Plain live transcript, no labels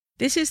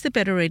This is the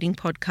Better Reading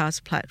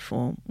Podcast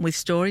platform with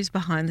stories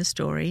behind the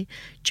story,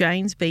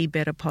 Jane's Be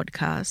Better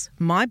podcast,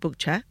 my book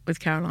chat with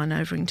Caroline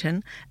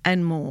Overington,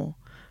 and more.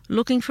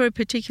 Looking for a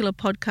particular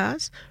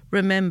podcast?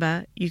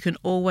 Remember, you can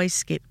always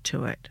skip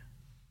to it.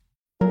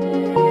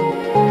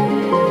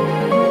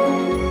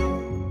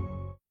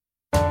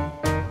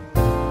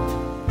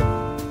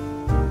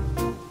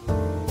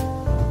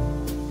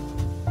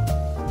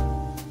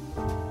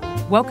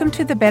 Welcome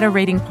to the Better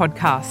Reading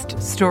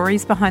Podcast,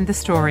 Stories Behind the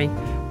Story,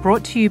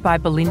 brought to you by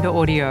Belinda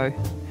Audio.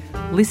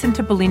 Listen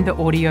to Belinda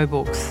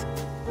audiobooks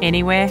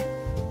anywhere,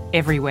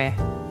 everywhere.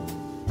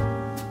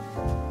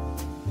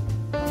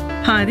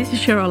 Hi, this is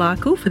Cheryl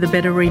Arkle for the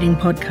Better Reading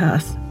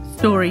Podcast,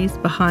 Stories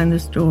Behind the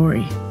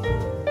Story.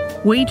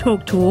 We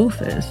talk to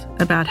authors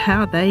about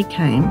how they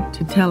came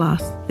to tell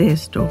us their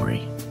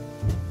story.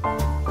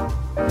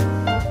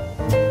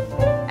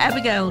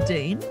 Abigail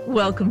Dean,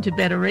 welcome to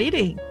Better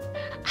Reading.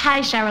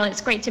 Hi, Cheryl.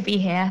 It's great to be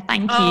here.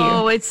 Thank you.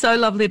 Oh, it's so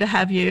lovely to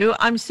have you.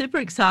 I'm super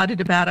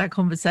excited about our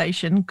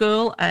conversation.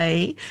 Girl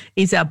A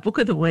is our book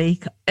of the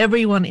week.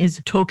 Everyone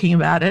is talking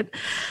about it.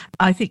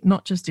 I think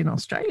not just in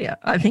Australia,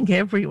 I think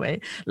everywhere.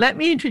 Let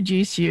me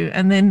introduce you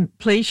and then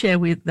please share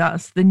with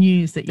us the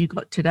news that you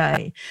got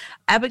today.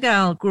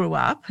 Abigail grew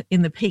up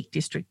in the Peak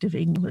District of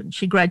England.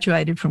 She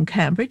graduated from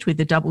Cambridge with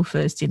a double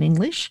first in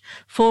English.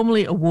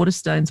 Formerly a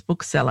Waterstones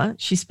bookseller,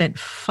 she spent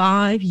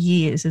 5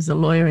 years as a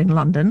lawyer in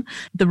London.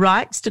 The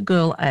rights to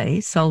Girl A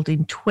sold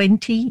in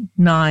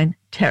 29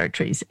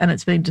 territories, and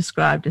it's been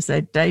described as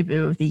a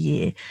debut of the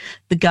year.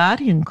 The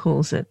Guardian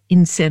calls it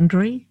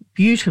incendiary,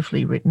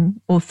 beautifully written,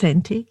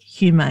 authentic,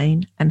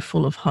 humane, and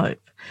full of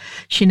hope.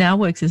 She now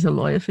works as a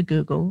lawyer for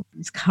Google,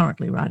 is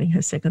currently writing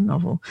her second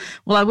novel.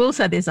 Well, I will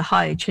say there's a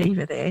high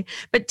achiever there,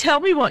 but tell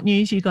me what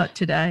news you got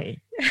today.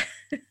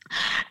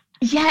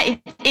 Yeah,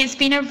 it's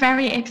been a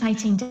very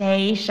exciting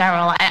day,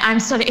 Cheryl.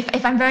 I'm sort of,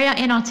 if I'm very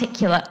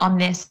inarticulate on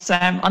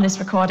this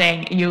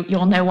recording,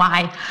 you'll know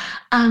why.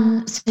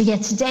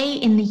 Today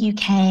in the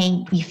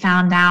UK, we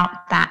found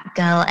out that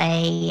Girl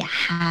A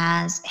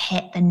has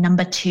hit the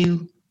number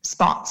 2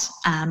 spot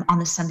on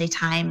the Sunday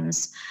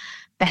Times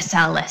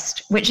bestseller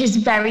list, which is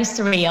very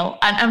surreal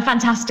and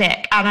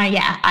fantastic. And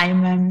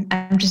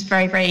I'm just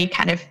very, very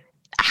kind of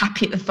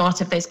happy at the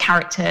thought of those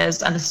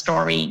characters and the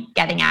story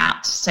getting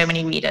out to so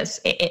many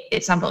readers.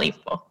 It's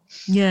unbelievable.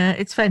 Yeah,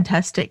 it's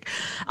fantastic.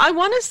 I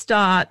want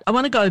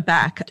to go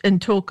back and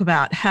talk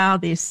about how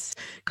this,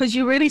 because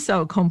you're really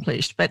so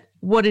accomplished, but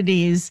what it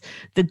is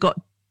that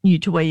got you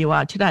to where you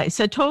are today.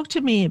 So talk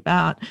to me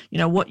about,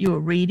 what you were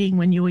reading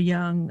when you were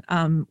young.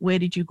 Where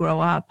did you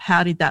grow up?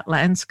 How did that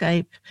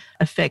landscape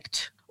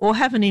affect or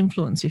have an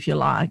influence, if you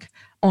like,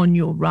 on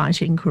your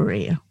writing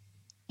career?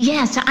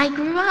 Yeah, so I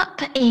grew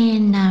up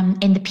in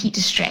the Peak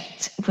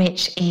District,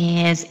 which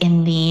is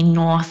in the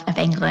north of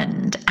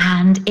England,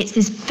 and it's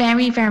this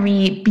very,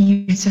 very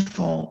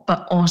beautiful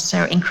but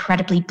also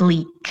incredibly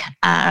bleak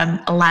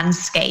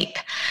landscape.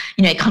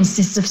 It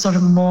consists of sort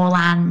of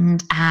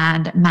moorland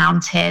and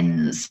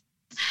mountains.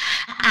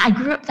 I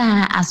grew up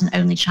there as an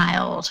only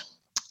child.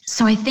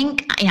 So I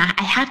think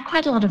I had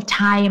quite a lot of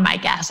time, I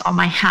guess, on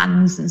my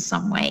hands in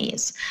some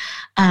ways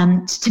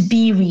to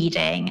be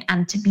reading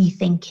and to be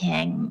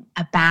thinking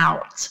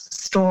about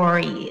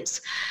stories.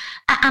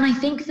 And I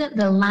think that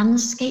the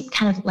landscape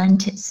kind of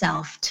lent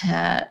itself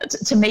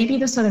to maybe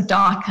the sort of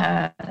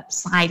darker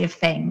side of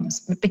things,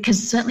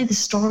 because certainly the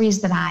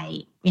stories that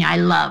I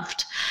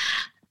loved,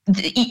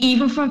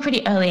 even from a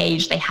pretty early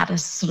age, they had a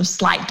sort of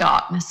slight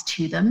darkness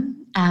to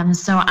them.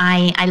 So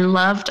I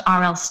loved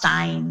R.L.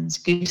 Stine's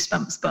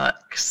Goosebumps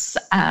books.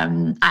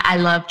 I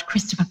loved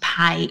Christopher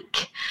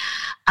Pike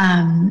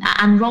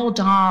and Roald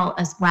Dahl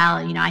as well.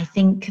 I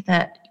think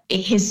that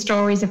his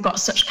stories have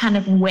got such kind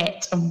of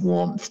wit and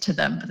warmth to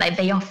them, but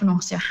they often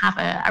also have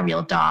a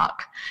real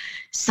dark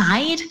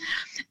side.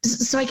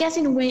 So I guess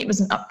in a way it was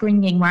an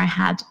upbringing where I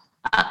had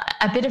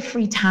a bit of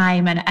free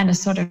time and a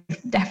sort of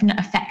definite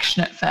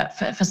affectionate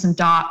for some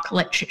dark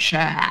literature.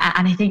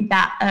 And I think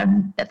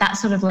that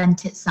sort of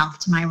lent itself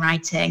to my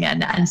writing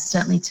and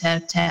certainly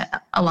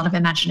to a lot of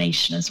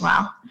imagination as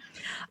well.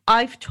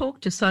 I've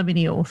talked to so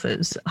many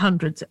authors,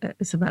 hundreds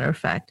as a matter of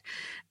fact,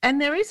 and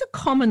there is a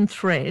common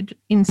thread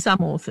in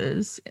some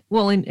authors,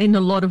 well, in a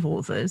lot of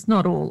authors,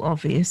 not all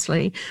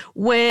obviously,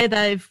 where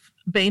they've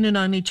been an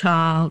only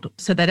child,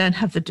 so they don't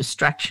have the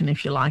distraction,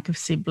 if you like, of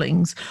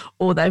siblings,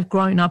 or they've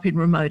grown up in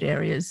remote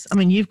areas. I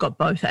mean, you've got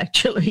both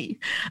actually.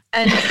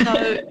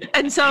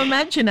 And so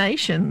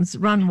imaginations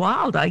run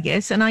wild, I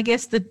guess. And I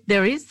guess that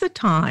there is the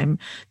time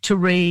to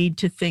read,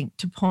 to think,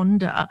 to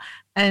ponder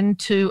and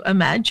to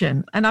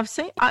imagine. And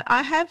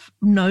I have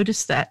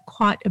noticed that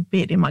quite a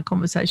bit in my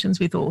conversations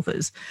with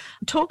authors.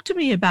 Talk to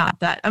me about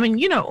that. I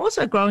mean,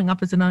 also growing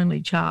up as an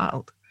only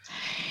child.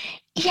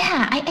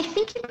 Yeah, I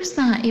think it was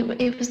that.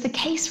 It was the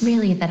case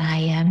really that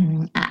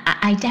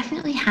I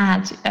definitely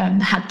had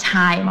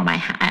time on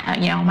my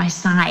on my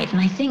side,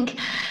 and I think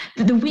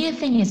The weird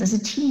thing is, as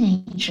a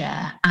teenager,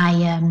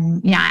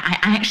 I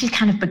actually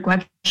kind of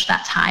begrudged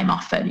that time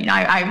often.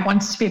 I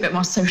wanted to be a bit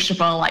more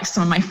sociable, like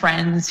some of my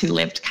friends who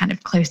lived kind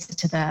of closer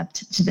to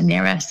the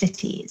nearer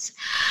cities.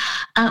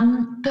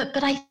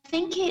 But I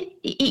think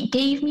it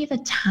gave me the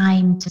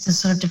time to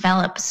sort of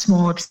develop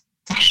small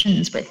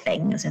obsessions with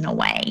things in a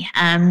way.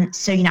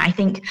 So I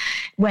think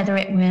whether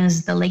it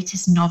was the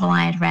latest novel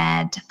I had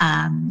read,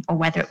 or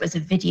whether it was a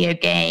video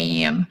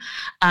game,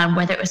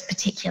 whether it was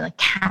particular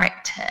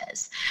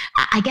characters,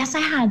 I guess I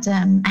had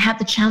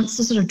the chance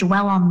to sort of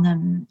dwell on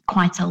them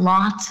quite a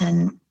lot.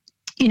 And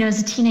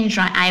as a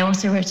teenager, I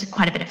also wrote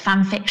quite a bit of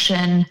fan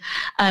fiction.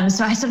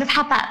 So I sort of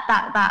had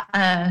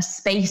that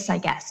space, I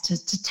guess,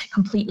 to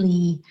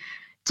completely,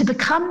 to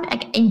become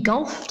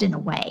engulfed in a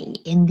way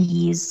in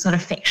these sort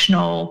of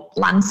fictional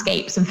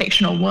landscapes and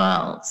fictional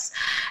worlds.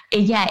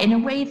 Yeah, in a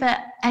way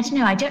that, I don't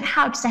know, I don't know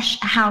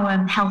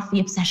how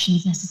healthy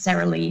obsessions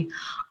necessarily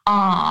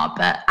are,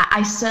 but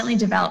I certainly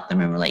developed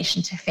them in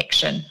relation to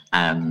fiction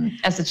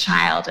as a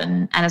child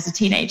and as a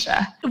teenager.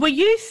 Were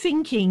you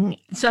thinking,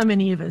 so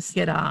many of us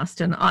get asked,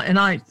 and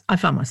I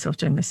find myself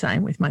doing the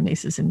same with my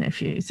nieces and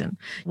nephews, and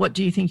what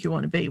do you think you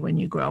want to be when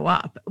you grow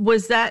up?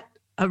 Was that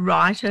a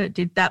writer?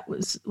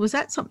 Was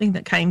that something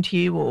that came to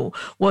you, or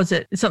was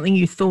it something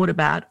you thought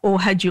about, or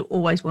had you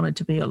always wanted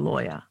to be a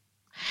lawyer?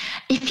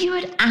 If you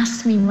had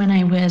asked me when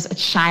I was a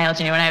child,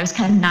 when I was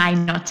kind of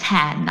 9 or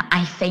 10,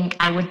 I think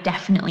I would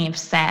definitely have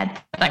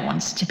said that I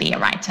wanted to be a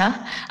writer.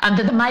 That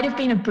there might have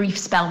been a brief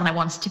spell when I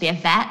wanted to be a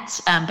vet,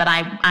 but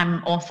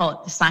I'm awful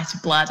at the sight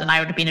of blood, and I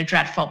would have been a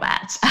dreadful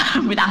vet,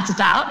 without a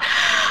doubt.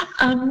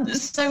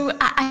 So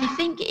I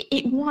think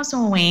it was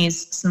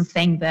always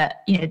something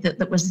that,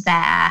 that was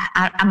there.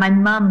 And my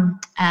mum,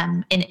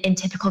 in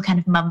typical kind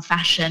of mum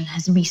fashion,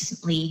 has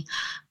recently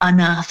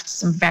unearthed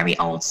some very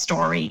old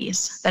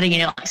stories that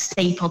are, like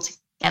stapled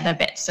together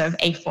bits of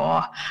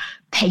A4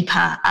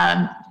 paper,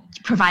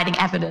 providing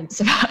evidence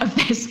of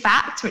this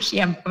fact, which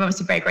I'm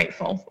obviously very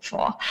grateful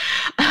for.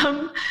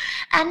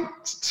 And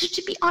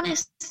to be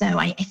honest, though,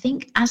 I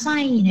think as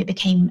I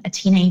became a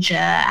teenager,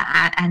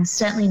 and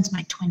certainly into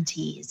my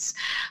 20s,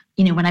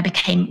 when I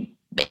became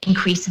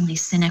increasingly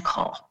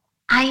cynical,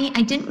 I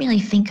didn't really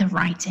think of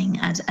writing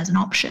as an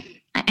option.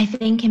 I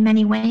think in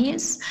many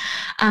ways,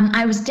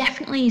 I was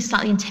definitely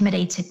slightly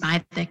intimidated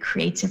by the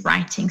creative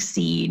writing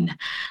scene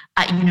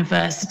at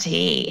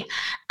university,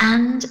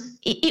 and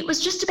it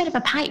was just a bit of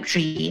a pipe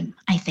dream.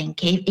 I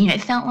think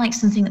it felt like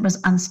something that was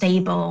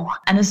unstable,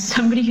 and as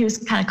somebody who's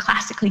kind of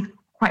classically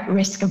quite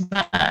risk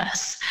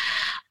averse,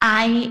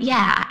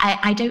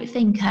 I don't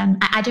think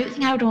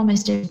I would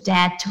almost have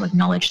dared to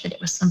acknowledge that it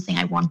was something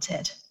I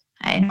wanted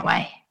in a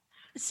way.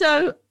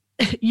 So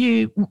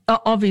you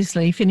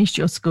obviously finished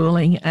your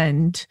schooling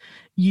and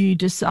you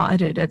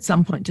decided at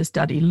some point to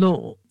study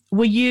law.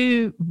 Were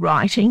you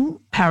writing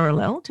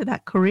parallel to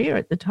that career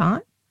at the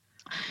time?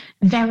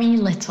 Very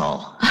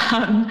little.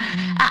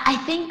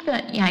 I think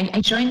that I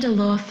joined a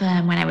law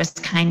firm when I was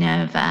kind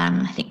of,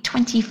 I think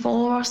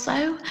 24 or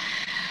so.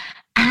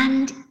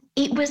 And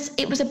it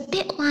was a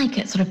bit like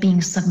it sort of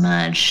being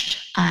submerged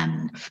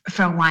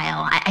for a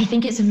while. I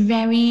think it's a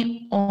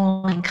very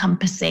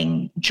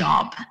all-encompassing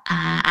job.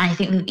 I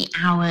think that the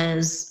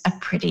hours are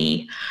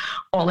pretty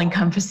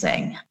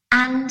all-encompassing.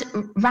 And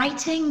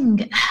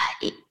writing,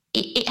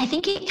 I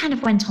think it kind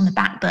of went on the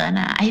back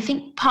burner. I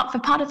think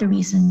part of the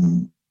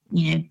reason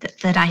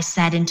that I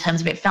said in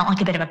terms of it felt like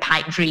a bit of a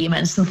pipe dream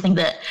and something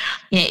that,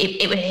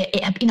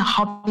 it had been a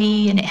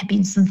hobby and it had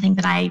been something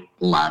that I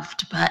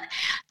loved, but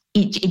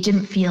it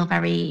didn't feel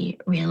very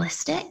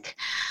realistic.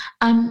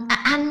 And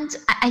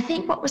I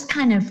think what was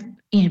kind of,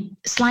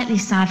 slightly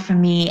sad for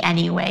me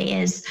anyway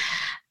is,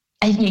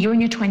 you're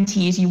in your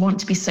 20s, you want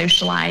to be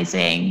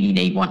socializing,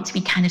 you want to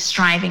be kind of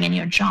striving in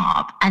your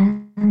job.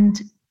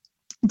 And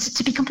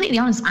to be completely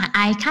honest,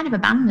 I kind of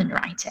abandoned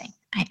writing,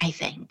 I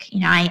think.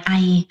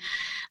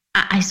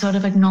 I sort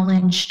of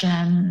acknowledged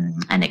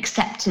and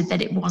accepted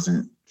that it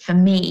wasn't for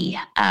me.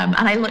 And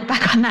I look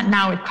back on that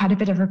now with quite a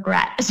bit of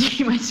regret, as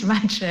you might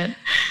imagine.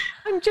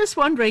 I'm just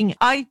wondering,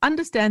 I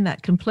understand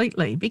that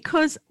completely,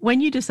 because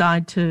when you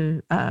decide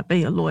to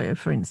be a lawyer,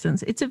 for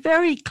instance, it's a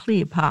very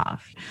clear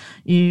path.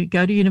 You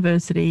go to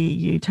university,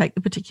 you take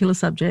the particular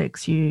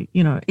subjects,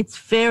 it's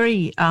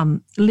very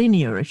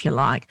linear, if you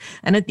like.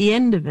 And at the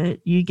end of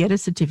it, you get a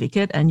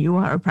certificate and you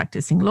are a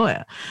practicing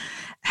lawyer.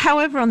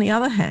 However, on the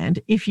other hand,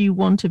 if you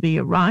want to be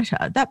a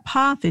writer, that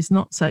path is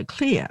not so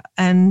clear.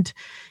 And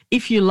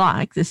if you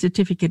like, the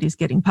certificate is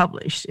getting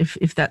published,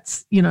 if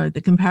that's,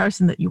 the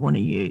comparison that you want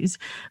to use.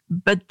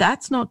 But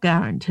that's not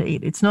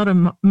guaranteed. It's not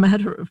a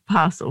matter of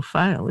pass or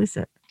fail, is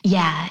it?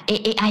 Yeah,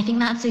 I think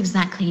that's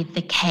exactly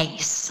the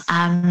case.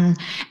 And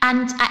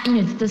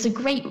there's a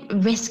great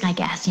risk, I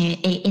guess,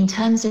 in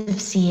terms of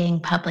seeing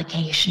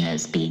publication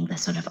as being the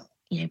sort of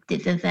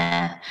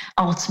the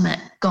ultimate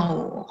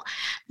goal,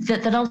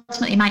 that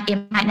ultimately it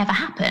might never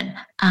happen.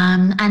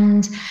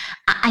 And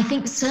I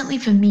think certainly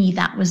for me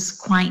that was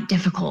quite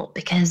difficult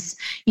because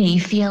you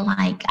feel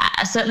like,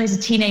 certainly as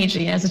a teenager,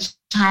 as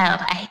a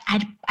child,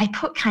 I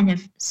put kind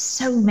of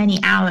so many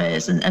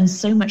hours and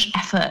so much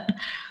effort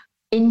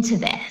into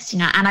this,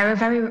 and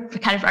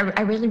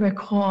I really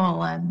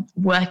recall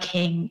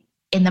working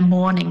in the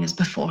mornings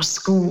before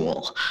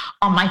school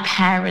on my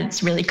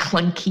parents' really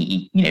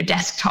clunky,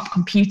 desktop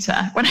computer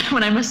when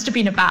I must have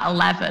been about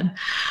 11,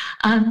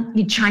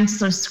 trying to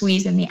sort of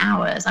squeeze in the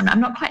hours. I'm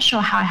not quite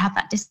sure how I had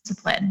that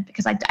discipline,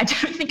 because I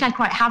don't think I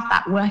quite have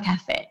that work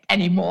ethic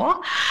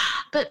anymore.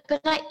 But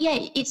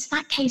it's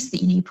that case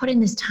that, you put in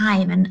this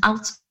time, and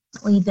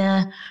ultimately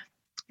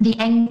the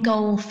end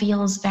goal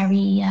feels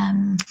very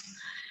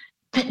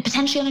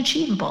potentially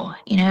unachievable,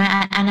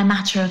 and a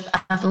matter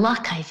of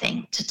luck, I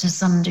think, to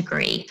some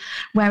degree.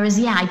 Whereas,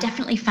 I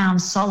definitely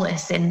found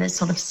solace in the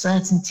sort of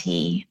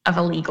certainty of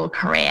a legal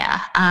career.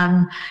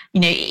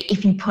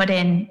 If you put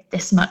in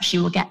this much,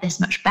 you will get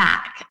this much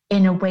back,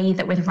 in a way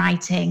that with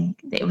writing,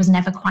 it was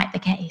never quite the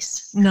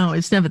case. No,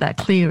 it's never that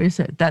clear, is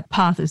it? That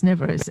path is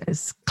never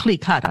as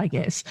clear-cut, I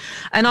guess.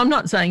 And I'm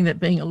not saying that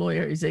being a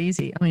lawyer is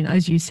easy. I mean,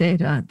 as you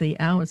said, the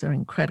hours are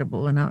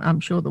incredible, and I'm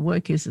sure the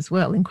work is as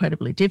well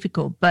incredibly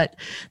difficult, but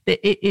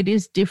it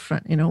is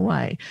different in a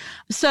way.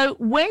 So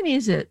when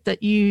is it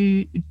that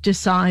you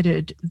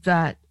decided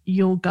that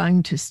you're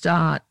going to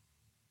start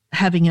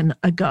having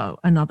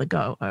another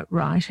go at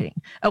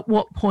writing? At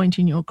what point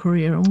in your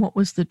career, and what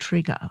was the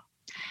trigger?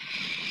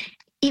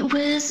 It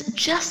was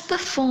just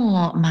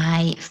before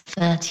my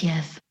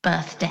 30th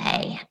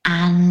birthday.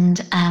 And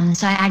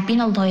so I'd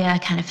been a lawyer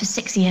kind of for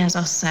 6 years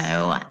or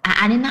so.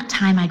 And in that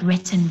time, I'd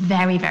written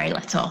very, very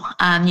little.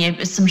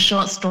 Some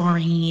short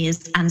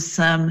stories and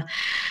some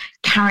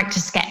character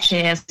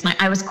sketches.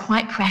 I was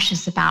quite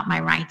precious about my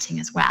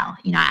writing as well.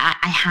 I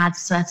had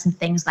certain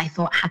things that I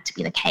thought had to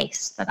be the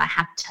case, that I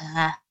had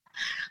to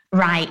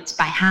write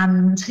by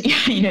hand,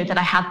 that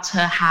I had to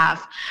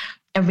have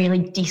a really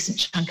decent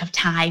chunk of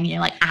time,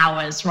 like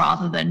hours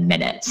rather than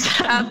minutes.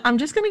 I'm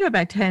just going to go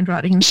back to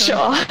handwriting. Sure.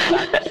 Was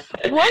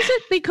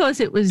it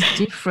because it was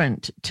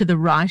different to the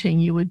writing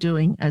you were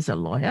doing as a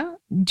lawyer?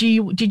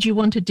 Did you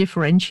want to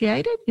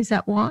differentiate it? Is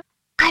that why?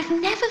 I've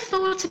never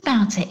thought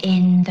about it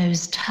in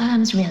those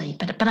terms, really,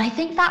 but I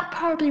think that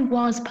probably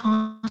was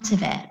part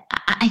of it.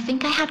 I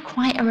think I had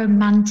quite a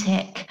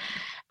romantic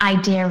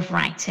idea of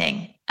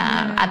writing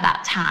at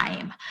that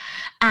time.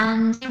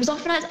 And it was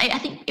often, I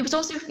think it was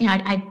also,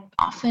 I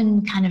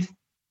often kind of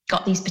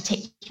got these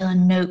particular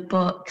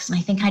notebooks, and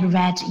I think I'd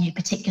read,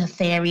 particular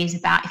theories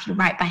about if you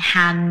write by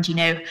hand,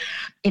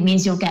 it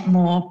means you'll get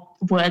more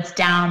words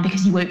down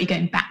because you won't be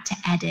going back to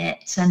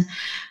edit.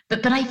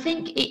 But I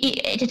think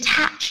it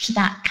attached to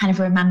that kind of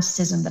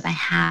romanticism that I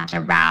had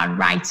around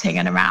writing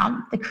and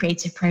around the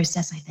creative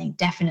process, I think,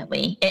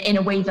 definitely, in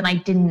a way that I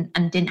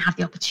didn't have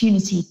the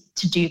opportunity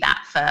to do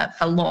that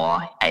for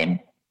law,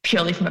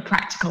 purely from a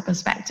practical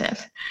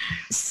perspective.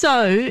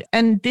 So,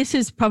 and this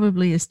is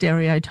probably a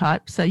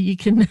stereotype, so you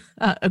can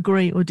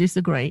agree or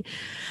disagree,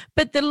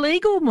 but the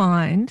legal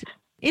mind,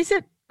 is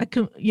it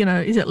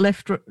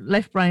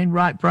left brain,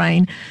 right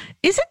brain?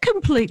 Is it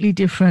completely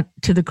different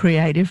to the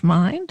creative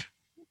mind?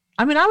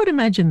 I mean, I would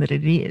imagine that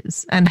it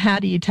is. And how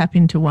do you tap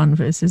into one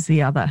versus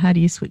the other? How do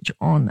you switch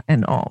on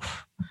and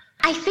off?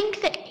 I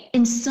think that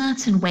in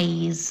certain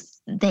ways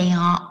they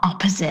are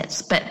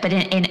opposites, but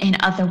in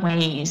other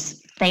ways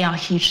they are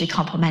hugely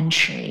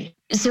complementary.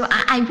 So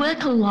I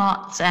work a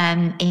lot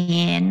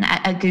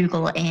at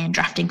Google in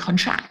drafting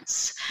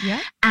contracts. Yeah.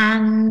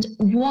 And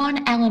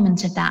one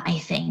element of that, I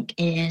think,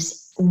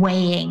 is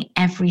weighing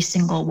every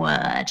single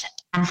word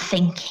and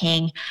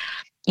thinking,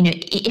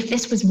 if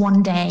this was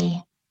one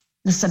day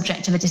the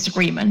subject of a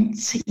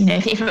disagreement,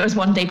 if it was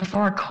one day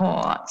before a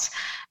court,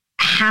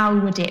 how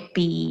would it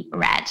be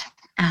read?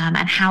 And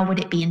how would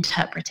it be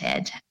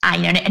interpreted?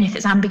 And if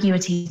there's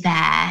ambiguity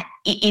there,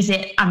 is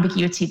it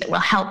ambiguity that will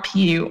help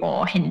you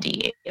or hinder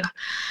you?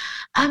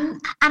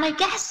 And I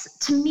guess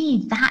to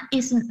me, that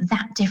isn't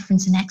that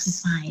different an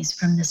exercise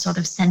from the sort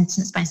of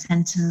sentence by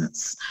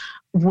sentence,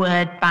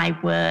 word by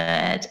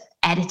word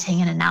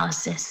editing and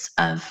analysis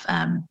of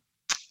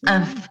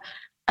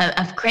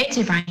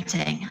creative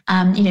writing.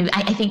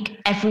 I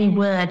think every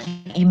word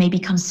you maybe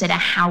consider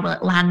how will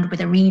it land with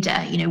a reader,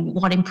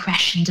 what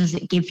impression does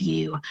it give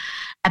you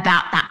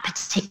about that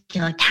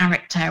particular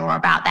character or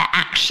about their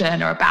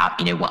action or about,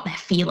 what they're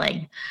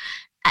feeling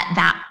at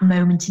that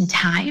moment in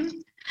time.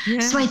 Yeah.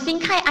 So I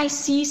think I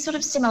see sort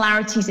of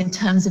similarities in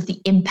terms of the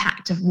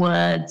impact of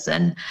words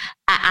and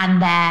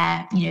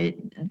their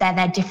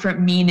different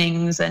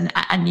meanings and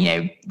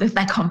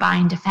their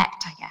combined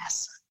effect, I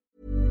guess.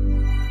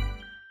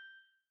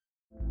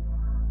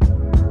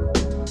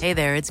 Hey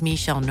there, it's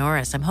Michelle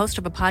Norris. I'm host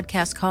of a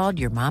podcast called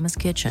Your Mama's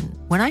Kitchen.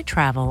 When I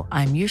travel,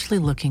 I'm usually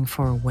looking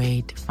for a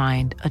way to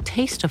find a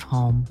taste of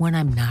home when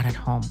I'm not at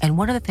home. And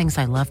one of the things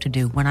I love to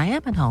do when I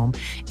am at home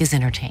is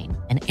entertain.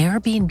 And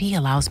Airbnb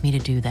allows me to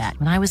do that.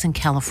 When I was in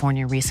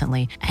California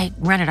recently, I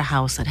rented a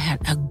house that had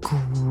a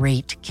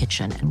great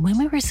kitchen. And when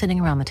we were sitting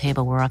around the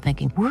table, we're all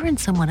thinking, we're in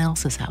someone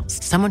else's house.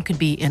 Someone could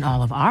be in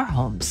all of our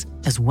homes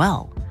as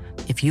well.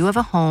 If you have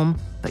a home,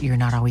 but you're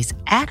not always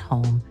at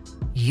home,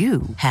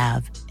 you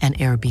have an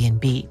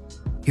Airbnb.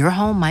 Your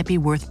home might be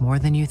worth more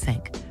than you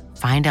think.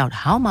 Find out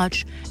how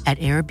much at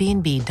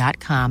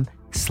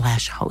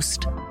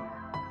airbnb.com/host.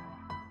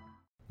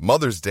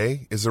 Mother's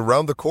Day is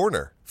around the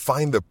corner.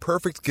 Find the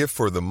perfect gift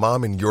for the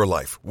mom in your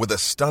life with a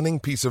stunning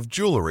piece of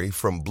jewelry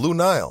from Blue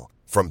Nile.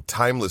 From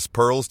timeless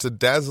pearls to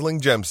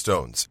dazzling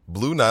gemstones,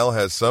 Blue Nile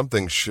has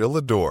something she'll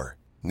adore.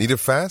 Need it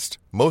fast?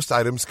 Most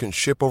items can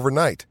ship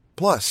overnight.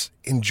 Plus,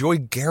 enjoy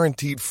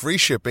guaranteed free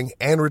shipping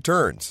and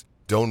returns.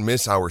 Don't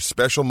miss our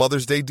special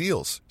Mother's Day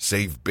deals.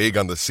 Save big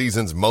on the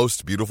season's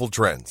most beautiful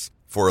trends.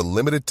 For a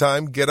limited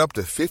time, get up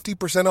to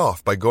 50%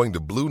 off by going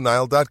to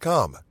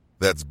BlueNile.com.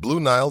 That's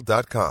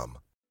BlueNile.com.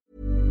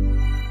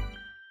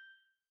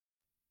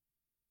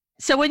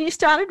 So when you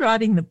started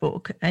writing the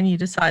book and you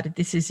decided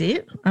this is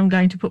it, I'm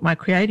going to put my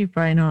creative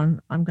brain on,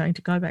 I'm going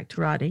to go back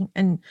to writing.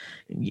 And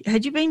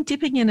had you been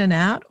dipping in and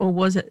out, or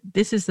was it,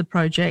 this is the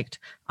project,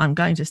 I'm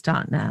going to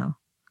start now?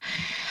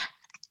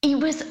 It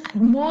was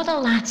more the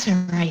latter,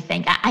 I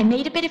think. I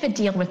made a bit of a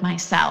deal with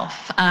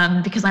myself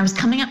because I was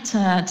coming up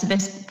to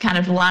this kind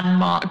of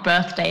landmark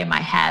birthday in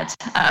my head.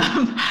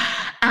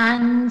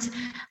 And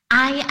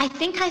I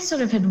think I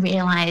sort of had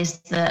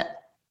realized that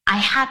I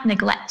had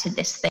neglected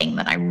this thing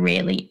that I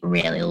really,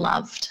 really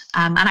loved.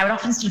 And I would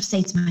often sort of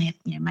say to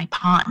my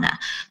partner,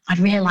 I'd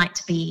really like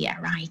to be a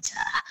writer.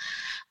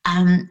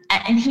 And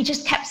he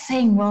just kept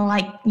saying, well,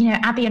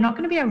 Abby, you're not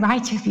going to be a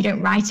writer if you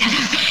don't write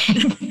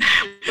anything,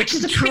 which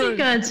is pretty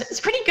good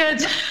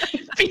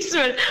piece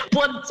of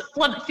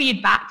blunt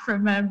feedback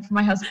from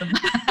my husband.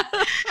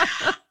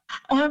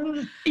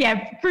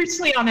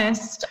 Brutally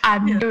honest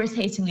and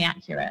irritatingly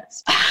accurate.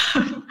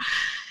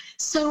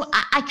 So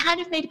I kind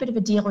of made a bit of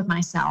a deal with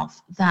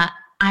myself that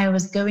I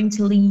was going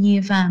to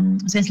leave.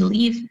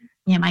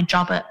 My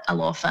job at a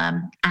law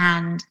firm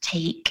and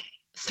take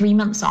 3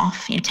 months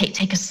off.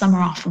 Take a summer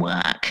off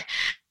work,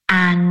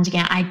 and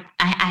I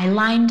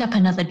lined up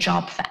another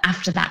job for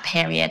after that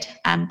period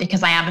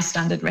because I am a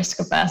standard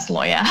risk-averse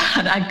lawyer,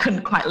 and I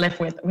couldn't quite live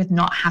with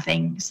not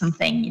having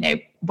something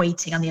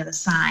waiting on the other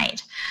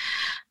side.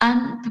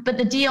 But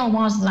the deal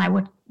was that I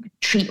would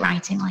treat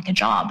writing like a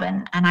job,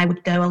 and I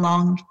would go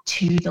along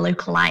to the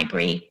local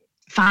library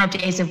 5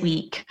 days a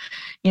week,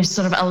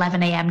 sort of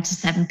 11 a.m. to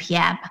 7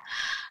 p.m.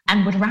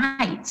 and would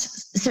write.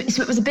 So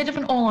it was a bit of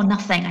an all or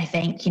nothing, I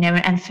think,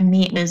 and for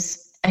me it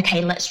was,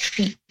 okay, let's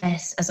treat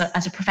this as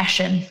a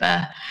profession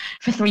for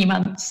 3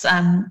 months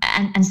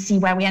and see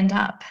where we end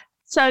up.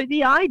 So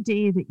the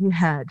idea that you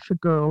had for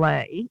Girl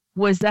A,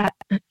 was that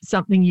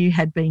something you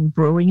had been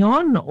brewing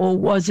on, or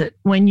was it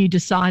when you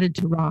decided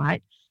to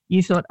write,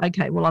 you thought,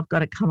 okay, well, I've got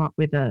to come up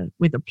with a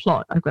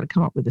plot, I've got to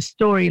come up with a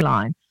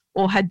storyline,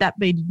 or had that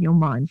been in your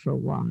mind for a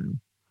while?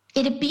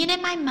 It had been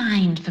in my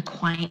mind for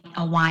quite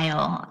a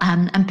while,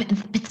 and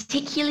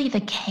particularly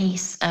the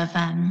case of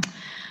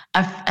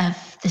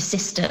the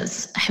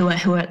sisters who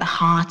are at the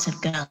heart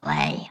of Girl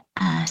A,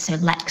 so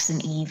Lex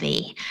and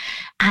Evie.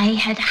 I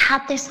had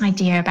this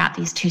idea about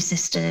these two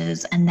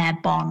sisters and their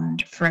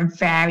bond for a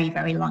very,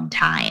 very long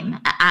time,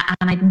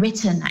 and I'd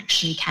written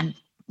actually kind of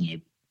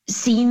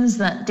scenes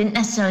that didn't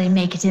necessarily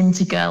make it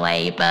into Girl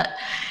A, but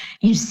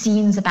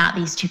scenes about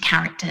these two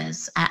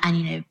characters,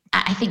 and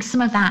I think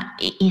some of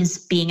that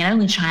is being an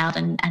only child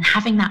and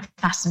having that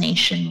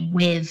fascination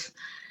with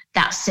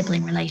that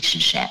sibling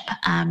relationship,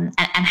 and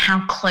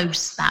how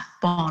close that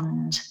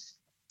bond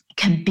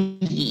can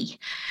be,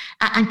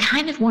 and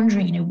kind of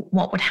wondering,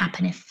 what would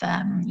happen if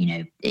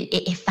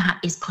that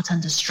is put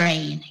under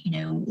strain.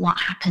 What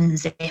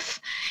happens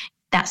if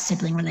that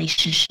sibling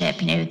relationship,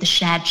 the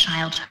shared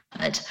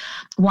childhood,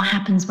 what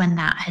happens when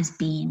that has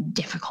been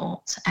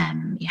difficult?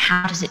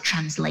 How does it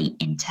translate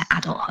into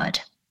adulthood?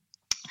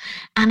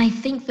 And I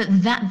think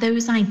that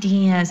those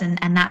ideas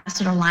and that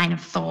sort of line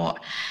of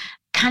thought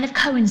kind of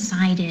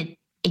coincided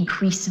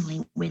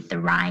increasingly with the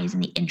rise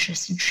in the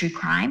interest in true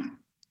crime.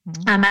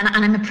 Mm-hmm.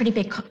 And I'm a pretty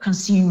big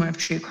consumer of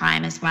true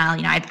crime as well.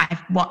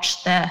 I've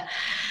watched the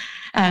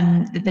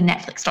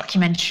Netflix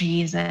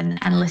documentaries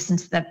and listened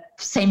to the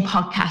same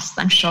podcasts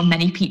I'm sure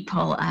many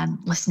people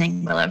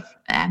listening will have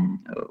kind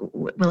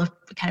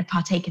of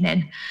partaken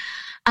in.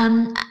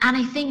 And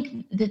I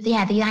think that,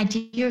 the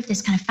idea of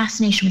this kind of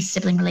fascination with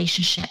sibling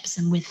relationships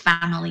and with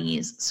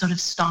families sort of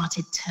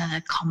started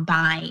to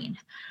combine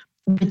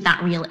with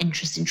that real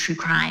interest in true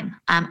crime,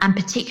 and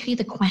particularly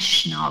the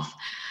question of,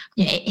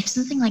 if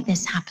something like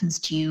this happens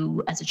to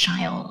you as a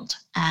child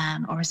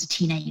or as a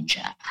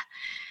teenager,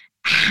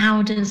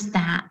 how does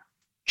that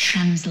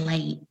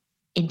translate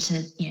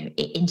into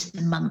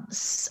the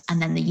months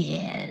and then the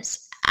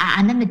years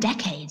and then the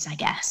decades, I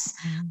guess,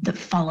 that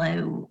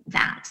follow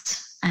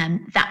that?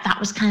 That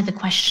was kind of the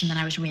question that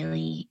I was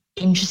really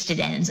interested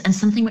in, and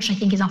something which I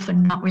think is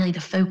often not really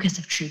the focus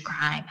of true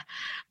crime,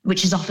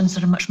 which is often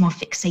sort of much more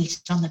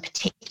fixated on the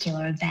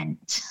particular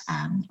event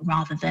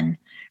rather than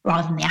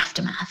the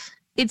aftermath.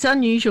 It's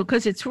unusual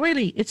because it's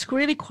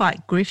really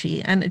quite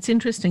gritty, and it's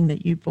interesting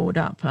that you brought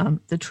up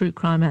the true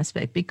crime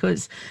aspect,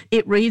 because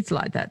it reads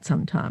like that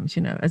sometimes,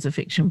 as a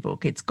fiction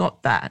book. It's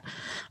got that,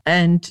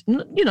 and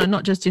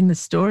not just in the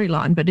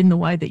storyline, but in the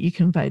way that you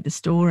convey the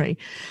story.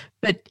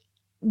 But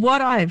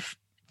what I've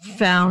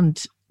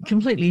found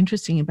completely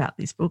interesting about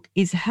this book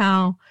is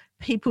how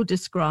people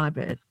describe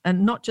it,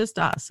 and not just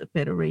us at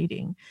Better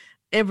Reading,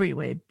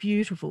 everywhere,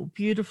 beautiful,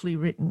 beautifully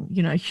written,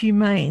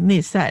 humane,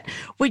 this, that,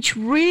 which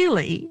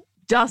really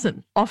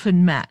doesn't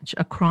often match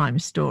a crime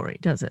story,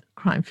 does it?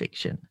 Crime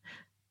fiction.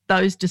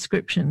 Those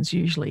descriptions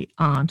usually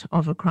aren't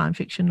of a crime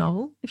fiction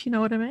novel, if you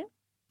know what I mean.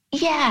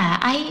 Yeah,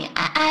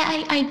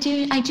 I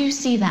do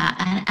see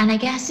that, and I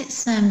guess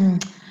it's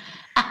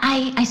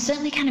I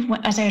certainly kind of,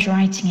 as I was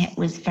writing it,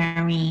 was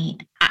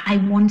I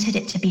wanted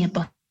it to be a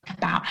book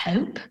about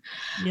hope,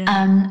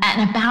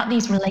 and about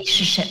these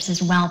relationships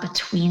as well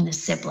between the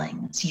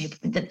siblings,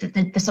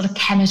 the sort of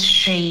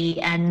chemistry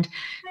and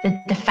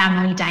the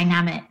family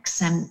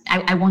dynamics, and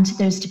I wanted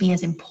those to be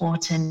as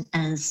important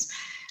as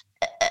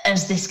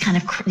this kind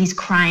of these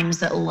crimes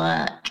that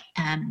lurk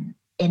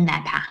in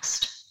their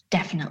past,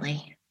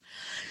 definitely.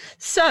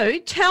 So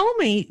tell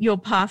me your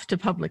path to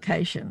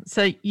publication.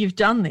 So you've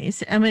done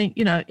this. I mean,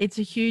 it's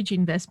a huge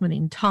investment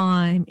in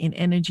time, in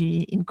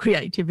energy, in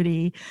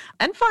creativity,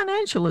 and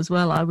financial as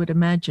well, I would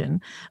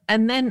imagine.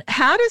 And then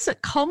how does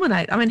it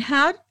culminate? I mean,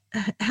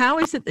 how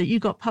is it that you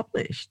got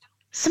published?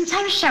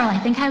 Sometimes, Cheryl, I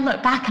think I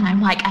look back and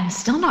I'm like, I'm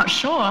still not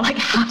sure. Like,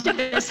 how did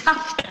this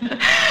happen?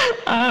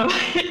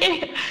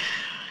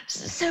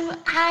 So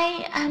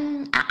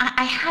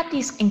I had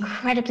these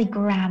incredibly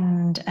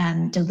grand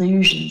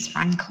delusions,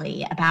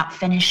 frankly, about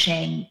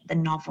finishing the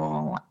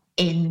novel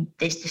in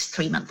this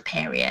 3-month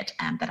period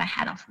that I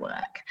had off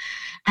work.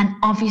 And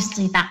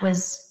obviously that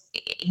was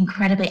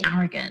incredibly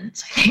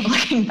arrogant, I think,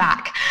 looking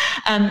back.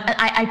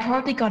 I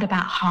probably got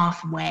about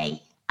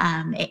halfway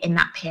in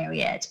that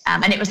period.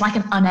 And it was like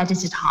an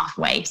unedited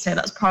halfway. So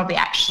that's probably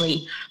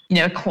actually,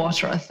 a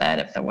quarter or a third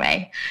of the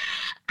way.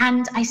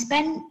 And I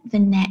spent the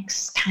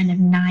next kind of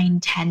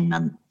 9-10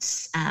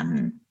 months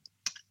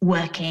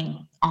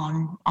working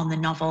on the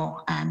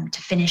novel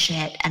to finish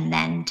it and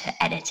then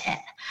to edit it.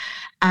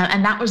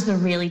 And that was the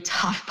really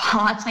tough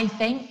part, I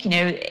think.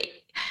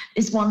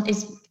 Is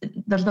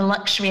the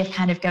luxury of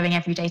kind of going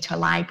every day to a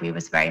library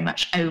was very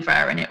much over.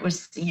 And it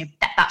was,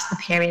 that's the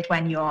period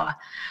when you're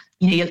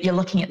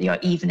looking at your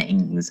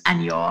evenings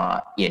and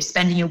you're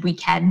spending your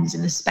weekends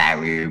in the spare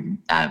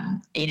room,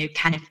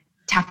 kind of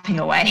tapping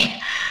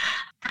away.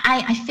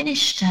 I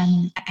finished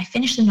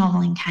the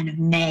novel in kind of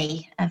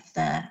May of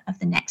the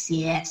next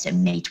year, so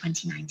May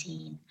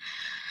 2019,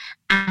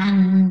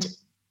 and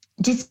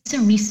did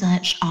some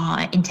research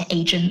into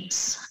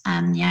agents.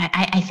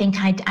 I think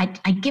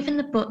I'd given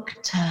the book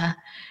to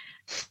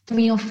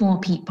 3 or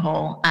 4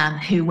 people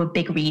who were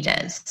big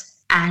readers,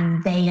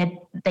 and they had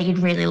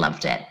really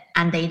loved it,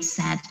 and they'd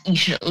said you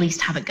should at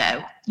least have a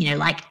go.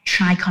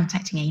 Try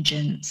contacting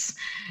agents,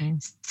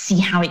 see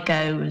how it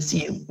goes.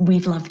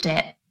 We've loved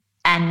it.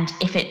 And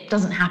if it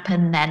doesn't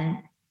happen,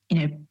 then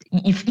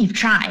you've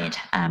tried,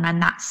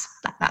 and that's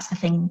the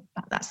thing.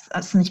 That's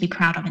something to be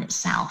proud of in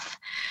itself.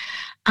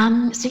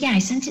 I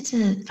sent it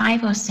to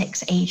 5 or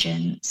 6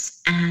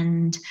 agents,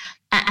 and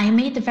I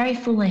made the very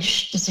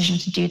foolish decision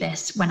to do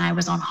this when I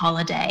was on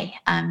holiday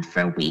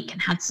for a week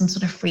and had some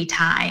sort of free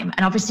time,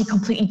 and obviously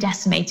completely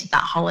decimated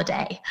that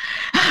holiday,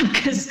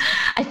 because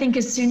I think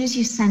as soon as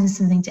you send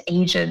something to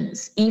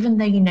agents, even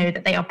though you know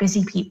that they are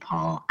busy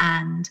people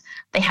and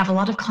they have a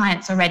lot of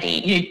clients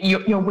already,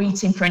 you're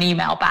waiting for an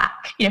email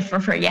back,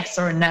 for a yes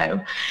or a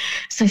no.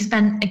 So I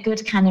spent a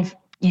good kind of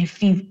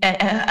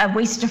I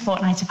wasted a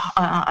fortnight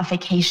of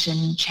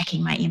vacation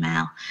checking my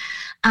email.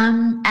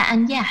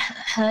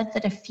 Heard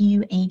that a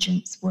few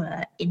agents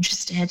were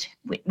interested,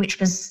 which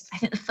was, I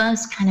think, the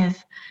first kind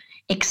of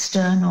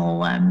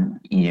external,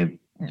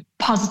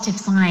 positive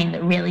sign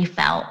that really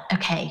felt,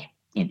 okay,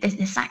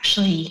 this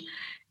actually,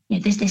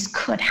 this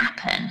could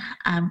happen,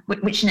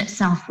 which in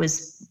itself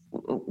was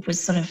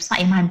sort of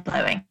slightly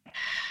mind-blowing.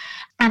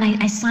 And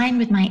I signed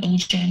with my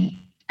agent,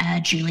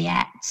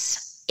 Juliet,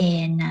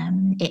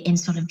 in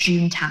sort of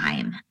June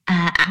time,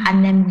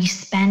 and then we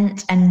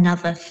spent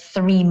another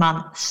 3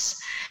 months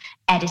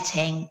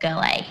editing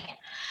Girl A.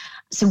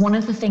 So one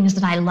of the things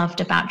that I loved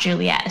about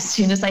Juliet, as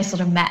soon as I sort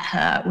of met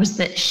her, was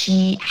that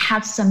she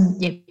had some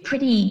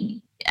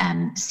pretty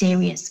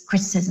serious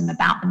criticism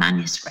about the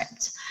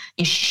manuscript.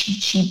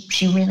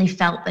 She really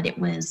felt that it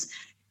was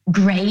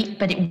great,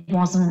 but it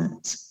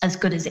wasn't as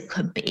good as it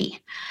could be.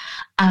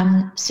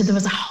 So there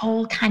was a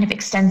whole kind of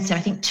extensive, I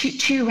think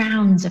two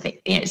rounds of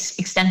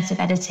extensive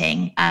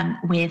editing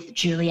with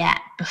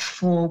Juliet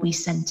before we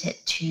sent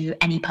it to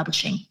any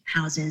publishing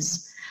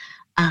houses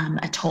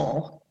at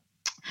all.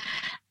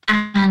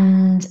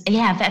 And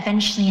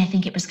eventually I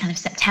think it was kind of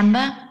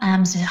September,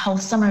 so the whole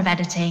summer of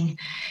editing.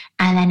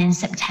 And then in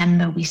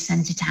September, we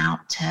sent it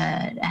out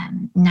to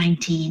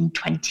 19,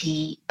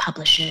 20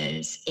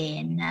 publishers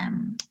in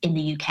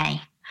the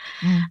UK.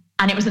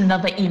 And it was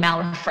another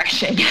email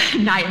refreshing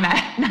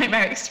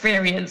nightmare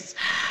experience.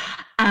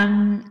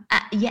 Then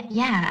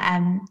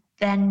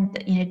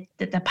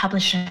the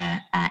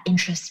publisher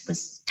interest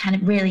was kind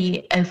of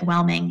really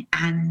overwhelming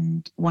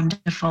and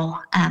wonderful.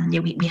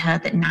 We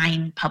heard that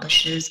 9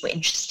 publishers were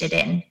interested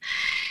in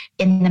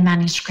the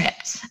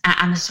manuscript,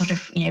 and sort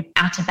of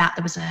out of that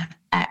there was a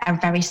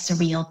very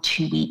surreal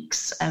 2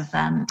 weeks of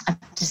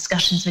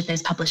discussions with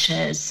those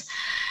publishers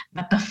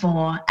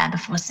before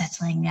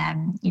settling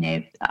on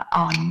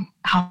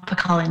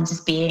HarperCollins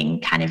as being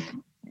kind of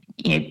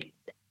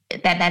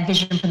their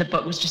vision for the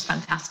book was just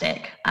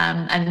fantastic.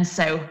 And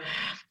so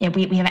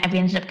we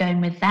ended up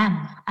going with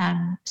them.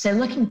 So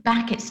looking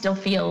back, it still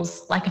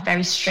feels like a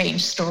very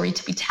strange story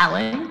to be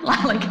telling,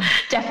 like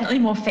definitely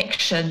more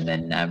fiction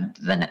than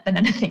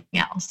anything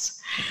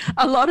else.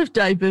 A lot of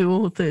debut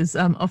authors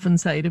often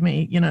say to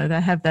me,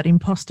 they have that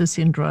imposter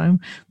syndrome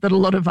that a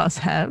lot of us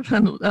have,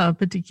 and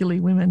particularly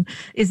women,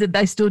 is that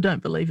they still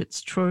don't believe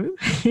it's true,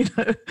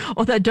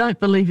 or they don't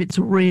believe it's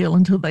real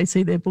until they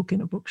see their book in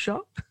a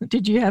bookshop.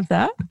 Did you have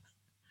that?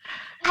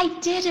 I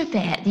did a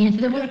bit.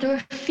 There were a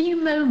few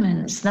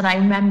moments that I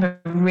remember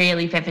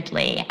really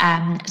vividly.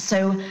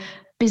 So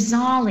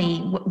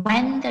bizarrely,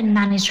 when the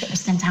manuscript was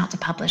sent out to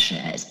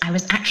publishers, I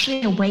was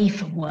actually away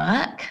for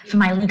work for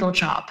my legal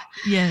job.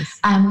 Yes.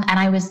 And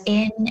I was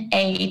in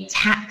a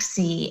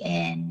taxi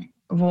in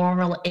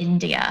rural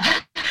India.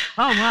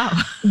 Oh, wow.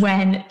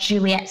 When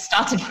Juliet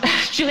started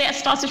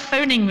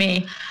phoning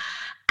me.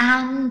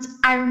 And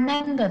I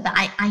remember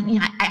that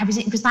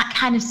it was that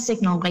kind of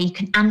signal where you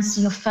can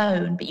answer your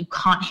phone, but you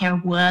can't hear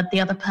a word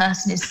the other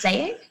person is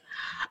saying.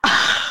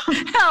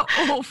 How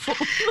awful.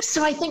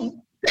 So I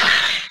think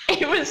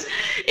it was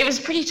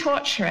pretty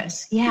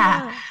torturous.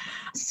 Yeah.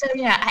 So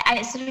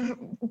I sort of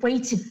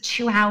waited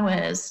 2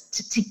 hours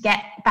to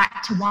get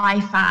back to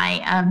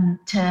Wi-Fi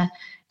to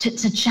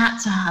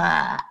chat to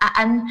her.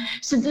 And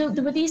so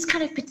there were these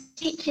kind of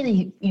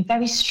particularly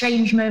very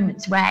strange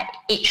moments where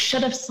it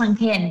should have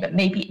sunk in, but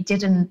maybe it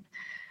didn't.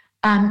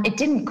 It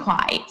didn't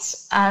quite.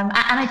 And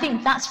I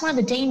think that's one of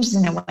the dangers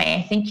in a way.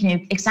 I think,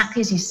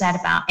 exactly as you said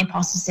about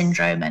imposter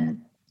syndrome. And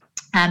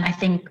I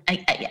think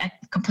I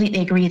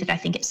completely agree that I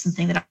think it's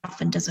something that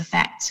often does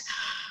affect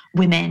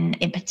women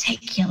in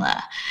particular.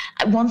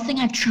 One thing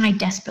I've tried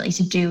desperately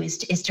to do is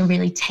to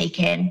really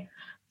take in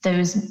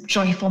those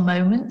joyful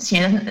moments.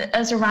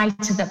 As a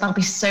writer, that there'll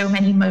be so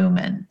many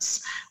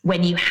moments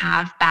when you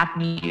have bad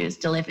news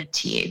delivered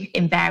to you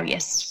in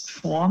various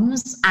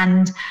forms.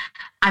 And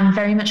I'm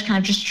very much kind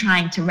of just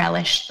trying to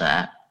relish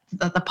the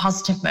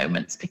positive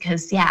moments,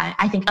 because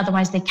I think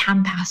otherwise they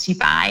can pass you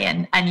by,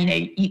 and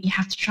you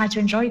have to try to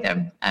enjoy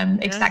them,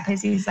 exactly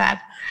as you said.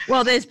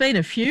 Well, there's been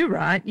a few,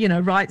 right?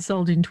 Right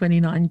Sold in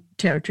 29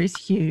 territories,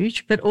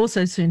 huge, but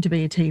also soon to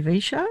be a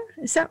TV show.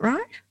 Is that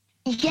right?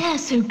 Yeah,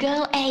 so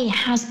Girl A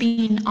has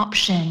been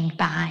optioned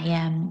by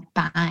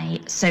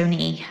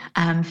Sony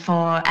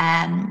for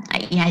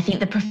I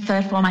think the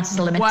preferred format is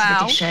a limited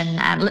edition,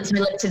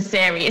 limited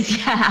series.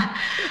 Yeah.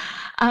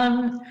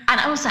 And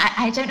also,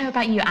 I don't know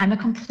about you, I'm a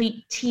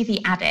complete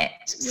TV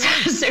addict.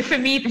 So for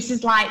me, this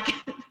is like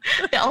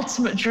the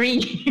ultimate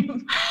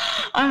dream.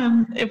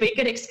 It'd be a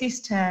good excuse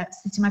to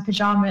sit in my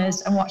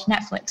pajamas and watch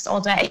Netflix all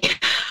day.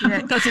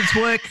 Yeah, because it's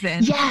work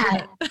then.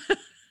 Yeah.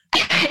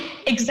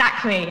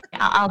 Exactly.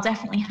 I'll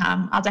definitely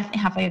have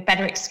a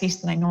better excuse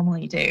than I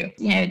normally do.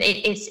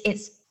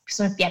 It's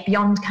sort of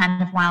beyond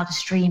kind of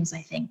wildest dreams,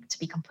 I think, to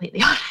be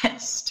completely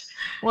honest.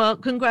 Well,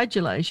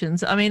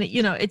 congratulations. I mean,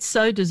 it's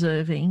so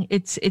deserving.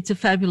 It's a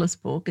fabulous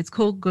book. It's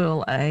called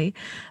Girl A.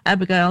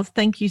 Abigail,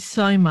 thank you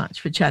so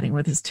much for chatting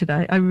with us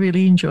today. I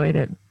really enjoyed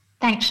it.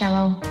 Thanks,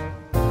 Cheryl.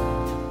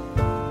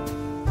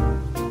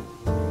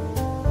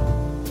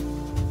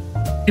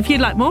 If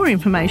you'd like more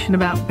information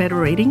about Better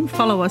Reading,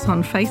 follow us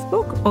on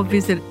Facebook or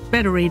visit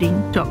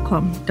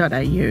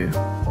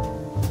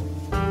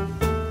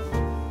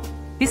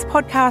betterreading.com.au. This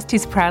podcast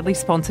is proudly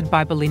sponsored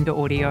by Belinda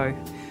Audio.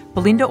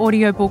 Belinda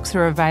audiobooks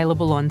are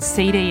available on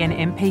CD and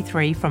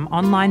MP3 from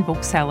online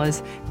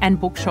booksellers and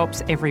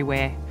bookshops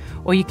everywhere,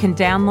 or you can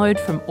download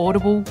from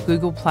Audible,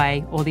 Google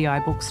Play or the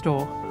iBook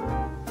Store.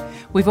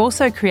 We've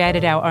also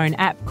created our own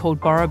app called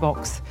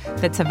BorrowBox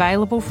that's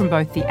available from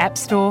both the App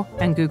Store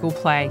and Google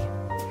Play.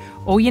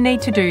 All you need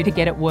to do to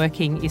get it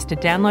working is to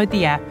download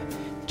the app,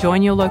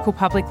 join your local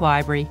public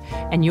library,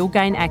 and you'll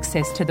gain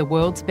access to the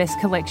world's best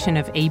collection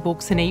of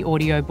ebooks and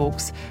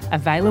e-audiobooks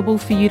available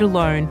for you to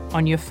loan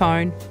on your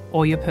phone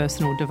or your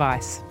personal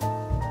device.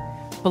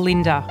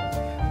 Belinda,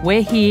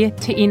 we're here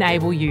to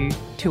enable you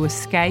to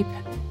escape,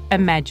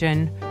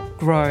 imagine,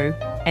 grow,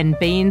 and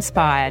be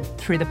inspired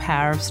through the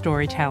power of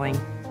storytelling.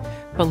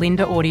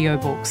 Belinda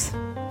Audiobooks.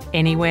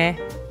 Anywhere,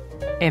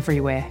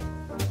 everywhere.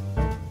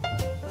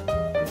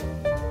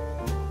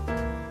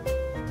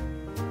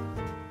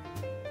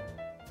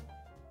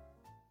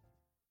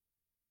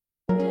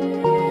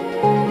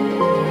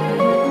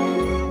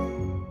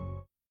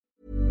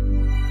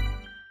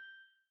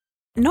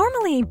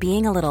 Normally,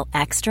 being a little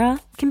extra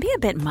can be a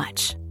bit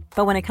much,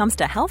 but when it comes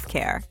to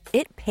healthcare,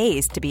 it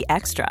pays to be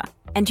extra.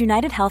 And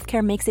United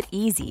Healthcare makes it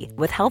easy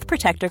with Health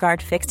Protector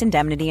Guard fixed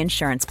indemnity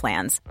insurance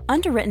plans.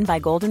 Underwritten by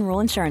Golden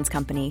Rule Insurance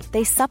Company,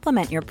 they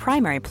supplement your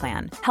primary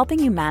plan,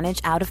 helping you manage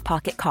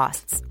out-of-pocket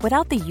costs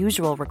without the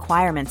usual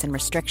requirements and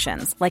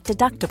restrictions like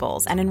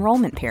deductibles and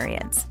enrollment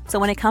periods. So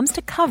when it comes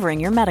to covering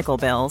your medical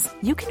bills,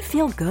 you can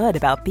feel good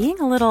about being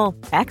a little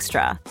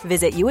extra.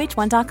 Visit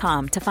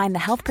uh1.com to find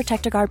the Health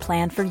Protector Guard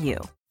plan for you.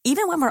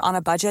 Even when we're on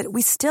a budget,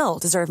 we still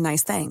deserve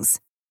nice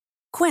things.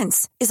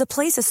 Quince is a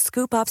place to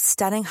scoop up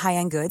stunning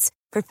high-end goods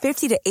for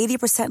 50 to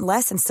 80%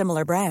 less than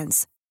similar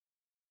brands.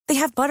 They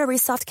have buttery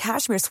soft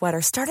cashmere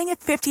sweaters starting at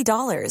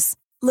 $50,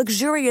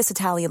 luxurious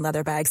Italian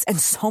leather bags, and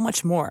so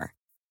much more.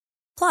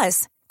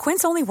 Plus,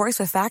 Quince only works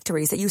with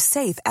factories that use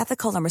safe,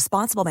 ethical, and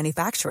responsible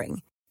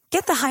manufacturing.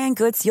 Get the high-end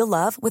goods you'll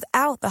love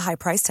without the high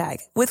price tag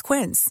with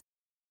Quince.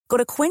 Go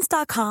to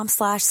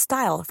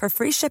quince.com/style for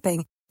free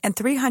shipping and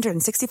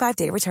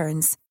 365-day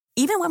returns.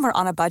 Even when we're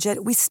on a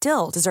budget, we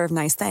still deserve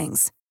nice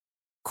things.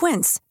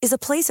 Quince is a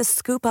place to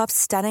scoop up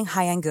stunning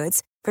high-end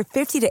goods for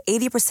 50 to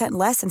 80%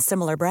 less than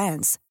similar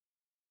brands.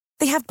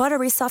 They have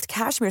buttery soft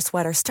cashmere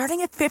sweaters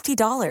starting at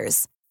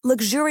 $50,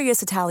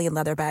 luxurious Italian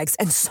leather bags,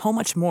 and so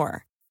much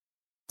more.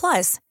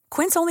 Plus,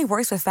 Quince only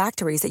works with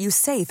factories that use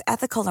safe,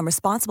 ethical, and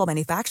responsible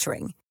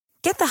manufacturing.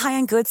 Get the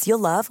high-end goods you'll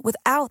love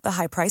without the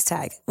high price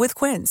tag with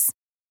Quince.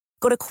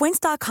 Go to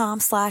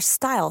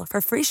quince.com/style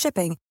for free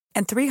shipping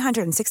and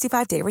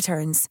 365-day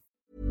returns.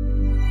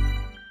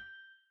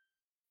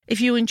 If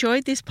you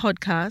enjoyed this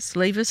podcast,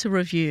 leave us a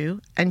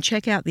review and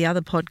check out the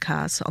other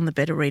podcasts on the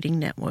Better Reading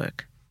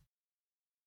Network.